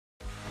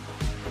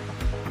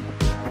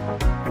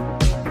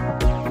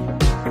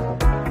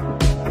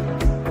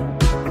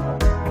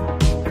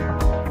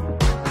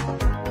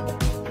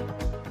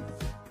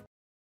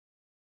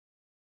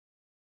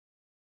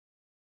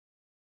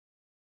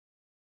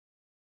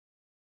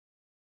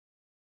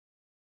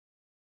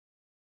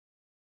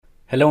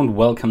Hello and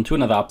welcome to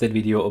another update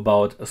video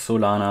about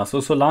Solana. So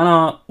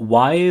Solana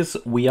wise,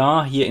 we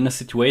are here in a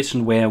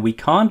situation where we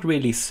can't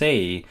really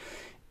say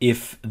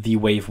if the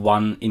wave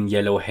 1 in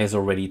yellow has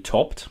already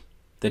topped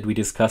that we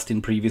discussed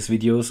in previous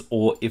videos,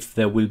 or if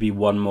there will be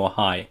one more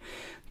high.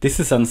 This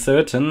is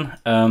uncertain.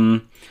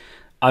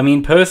 I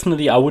mean,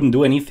 personally, I wouldn't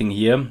do anything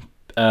here.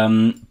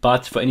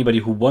 But for anybody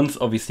who wants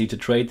obviously to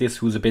trade this,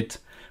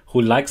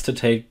 who likes to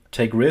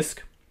take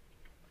risk,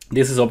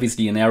 this is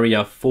obviously an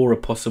area for a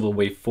possible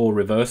wave 4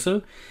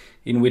 reversal,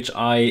 in which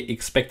I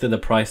expected the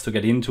price to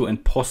get into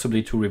and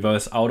possibly to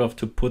reverse out of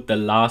to put the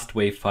last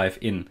wave 5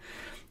 in.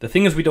 The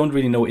thing is, we don't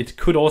really know. It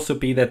could also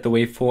be that the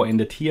wave 4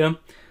 ended here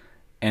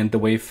and the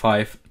wave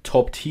 5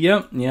 topped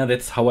here. Yeah,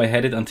 that's how I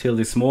had it until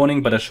this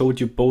morning, but I showed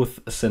you both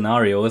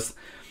scenarios.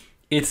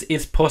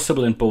 It's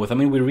possible in both. I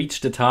mean, we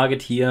reached the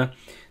target here.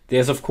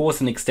 There's of course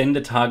an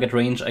extended target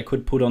range I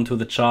could put onto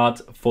the chart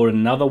for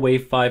another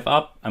wave 5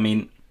 up. I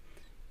mean,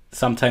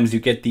 sometimes you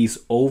get these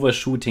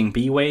overshooting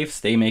B waves.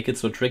 They make it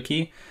so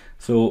tricky.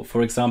 So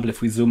for example,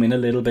 if we zoom in a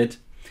little bit,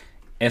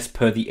 as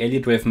per the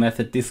Elliott wave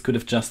method, this could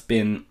have just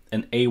been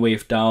an A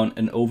wave down,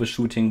 an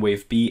overshooting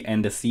wave B,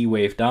 and a C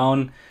wave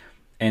down.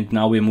 And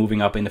now we're moving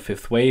up in the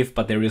 5th wave,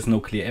 but there is no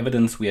clear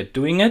evidence we are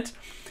doing it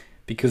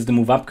because the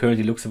move up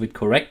currently looks a bit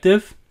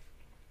corrective.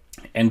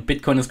 And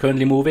Bitcoin is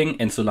currently moving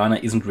and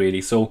Solana isn't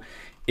really. So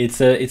it's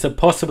a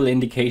possible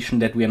indication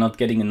that we are not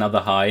getting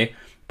another high,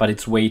 but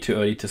it's way too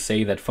early to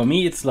say that. For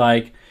me, it's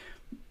like,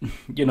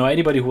 you know,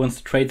 anybody who wants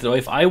to trade it, or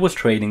if I was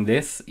trading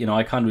this, you know,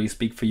 I can't really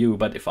speak for you,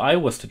 but if I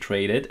was to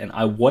trade it and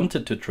I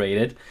wanted to trade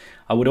it,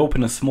 I would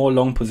open a small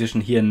long position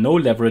here, no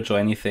leverage or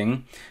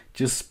anything,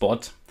 just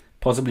spot,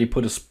 possibly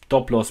put a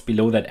stop loss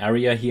below that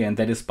area here. And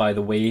that is, by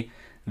the way,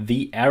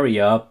 the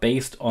area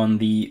based on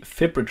the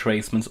Fib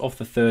retracements of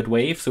the 3rd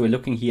wave. So we're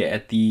looking here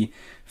at the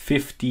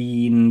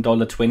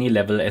 $15.20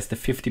 level as the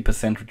 50%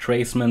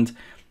 retracement.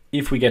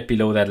 If we get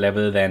below that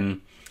level, then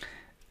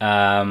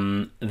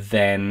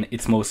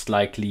it's most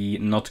likely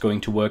not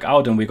going to work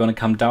out and we're going to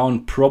come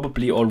down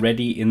probably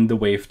already in the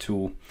wave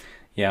 2.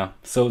 Yeah,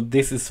 so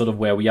this is sort of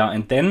where we are.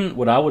 And then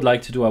what I would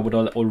like to do, I would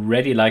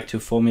already like to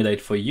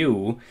formulate for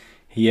you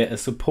here a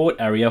support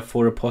area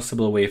for a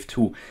possible wave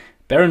 2.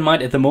 Bear in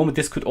mind, at the moment,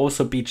 this could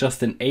also be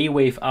just an A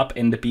wave up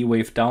and a B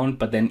wave down,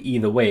 but then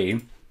either way,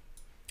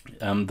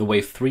 the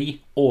wave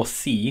 3 or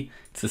C,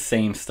 it's the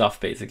same stuff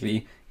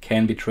basically,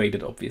 can be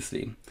traded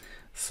obviously.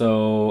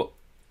 So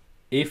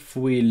if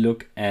we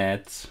look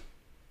at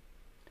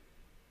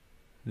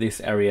this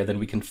area, then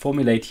we can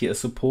formulate here a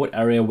support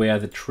area where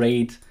the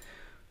trade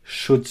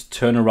should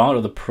turn around,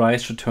 or the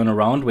price should turn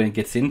around when it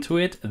gets into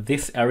it.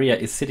 This area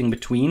is sitting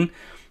between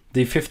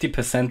the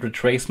 50%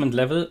 retracement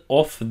level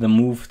of the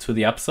move to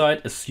the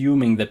upside,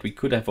 assuming that we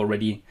could have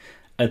already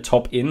a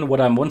top in. What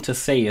I want to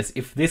say is,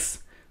 if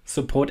this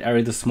support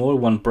area, the small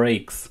one,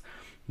 breaks,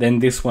 then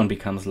this one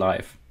becomes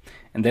live.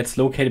 And that's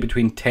located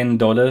between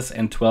 $10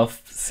 and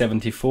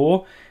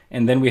 $12.74.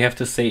 And then we have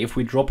to say, if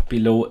we drop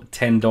below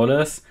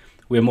 $10,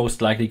 we're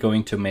most likely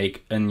going to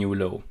make a new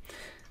low.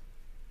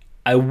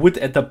 I would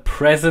at the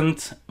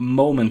present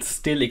moment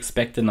still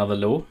expect another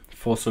low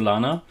for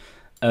Solana.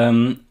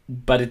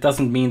 But it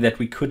doesn't mean that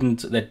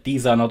that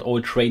these are not all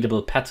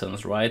tradable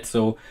patterns, right?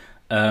 So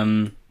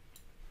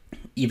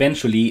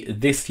eventually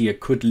this here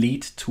could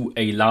lead to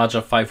a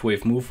larger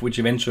 5-wave move, which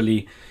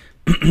eventually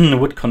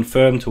would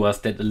confirm to us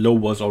that the low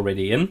was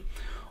already in.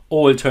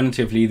 Or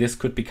alternatively, this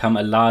could become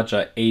a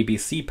larger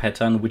ABC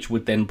pattern, which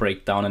would then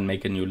break down and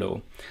make a new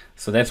low.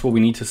 So that's what we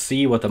need to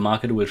see, what the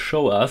market will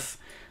show us.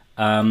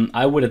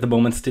 I would at the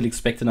moment still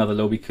expect another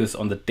low because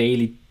on the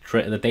daily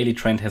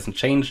trend hasn't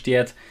changed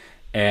yet.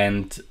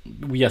 And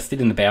we are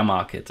still in the bear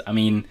market. I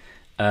mean,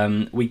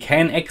 we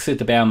can exit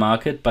the bear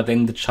market, but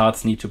then the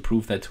charts need to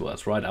prove that to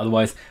us, right?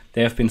 Otherwise,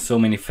 there have been so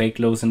many fake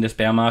lows in this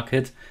bear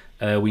market.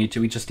 We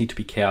just need to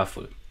be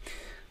careful.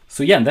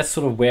 So yeah, that's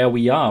sort of where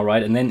we are,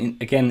 right? And then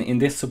again, in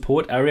this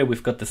support area,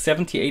 we've got the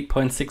 78.6%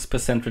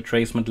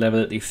 retracement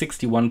level, the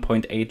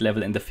 61.8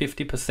 level, and the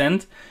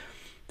 50%.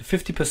 The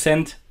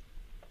 50%.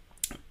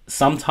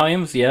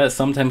 Sometimes, yeah,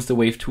 sometimes the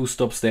wave 2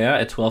 stops there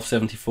at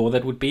 12.74,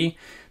 that would be.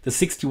 The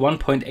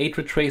 61.8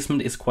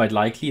 retracement is quite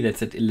likely,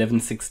 that's at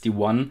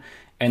 11.61.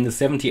 And the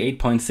 78.6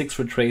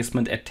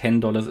 retracement at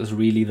 $10 is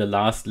really the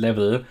last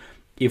level.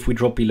 If we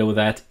drop below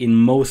that, in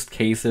most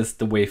cases,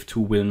 the wave 2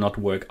 will not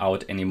work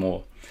out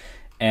anymore.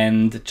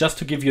 And just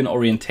to give you an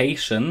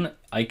orientation,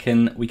 we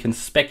can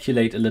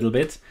speculate a little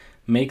bit,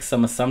 make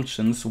some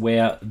assumptions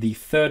where the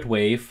 3rd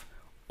wave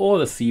or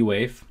the C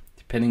wave,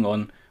 depending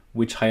on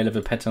which high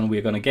level pattern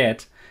we're going to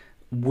get,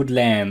 would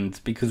land,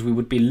 because we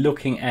would be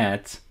looking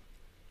at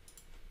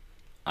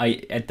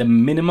the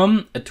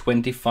minimum a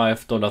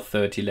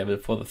 $25.30 level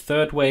for the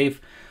 3rd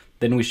wave.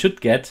 Then we should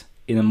get,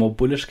 in a more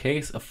bullish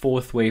case, a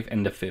 4th wave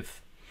and a 5th.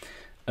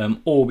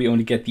 Or we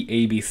only get the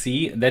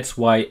ABC. That's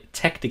why,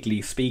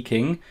 tactically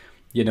speaking,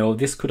 you know,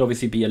 this could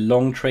obviously be a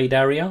long trade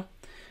area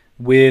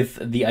with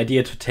the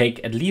idea to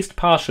take at least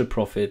partial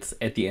profits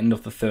at the end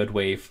of the 3rd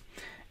wave.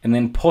 and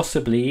then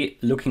possibly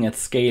looking at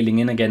scaling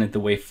in again at the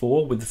wave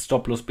 4 with the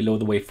stop loss below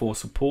the wave 4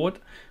 support,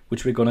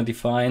 which we're going to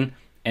define,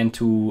 and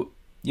to,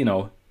 you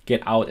know,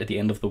 get out at the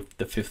end of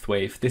the 5th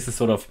wave. This is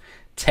sort of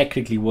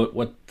technically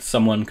what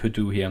someone could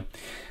do here.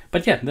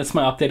 But yeah, that's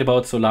my update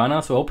about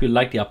Solana. So I hope you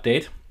liked the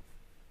update.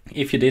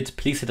 If you did,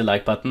 please hit the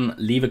like button,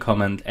 leave a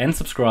comment and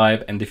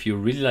subscribe. And if you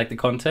really like the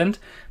content,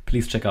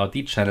 please check out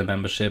the channel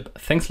membership.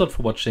 Thanks a lot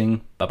for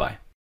watching. Bye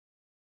bye.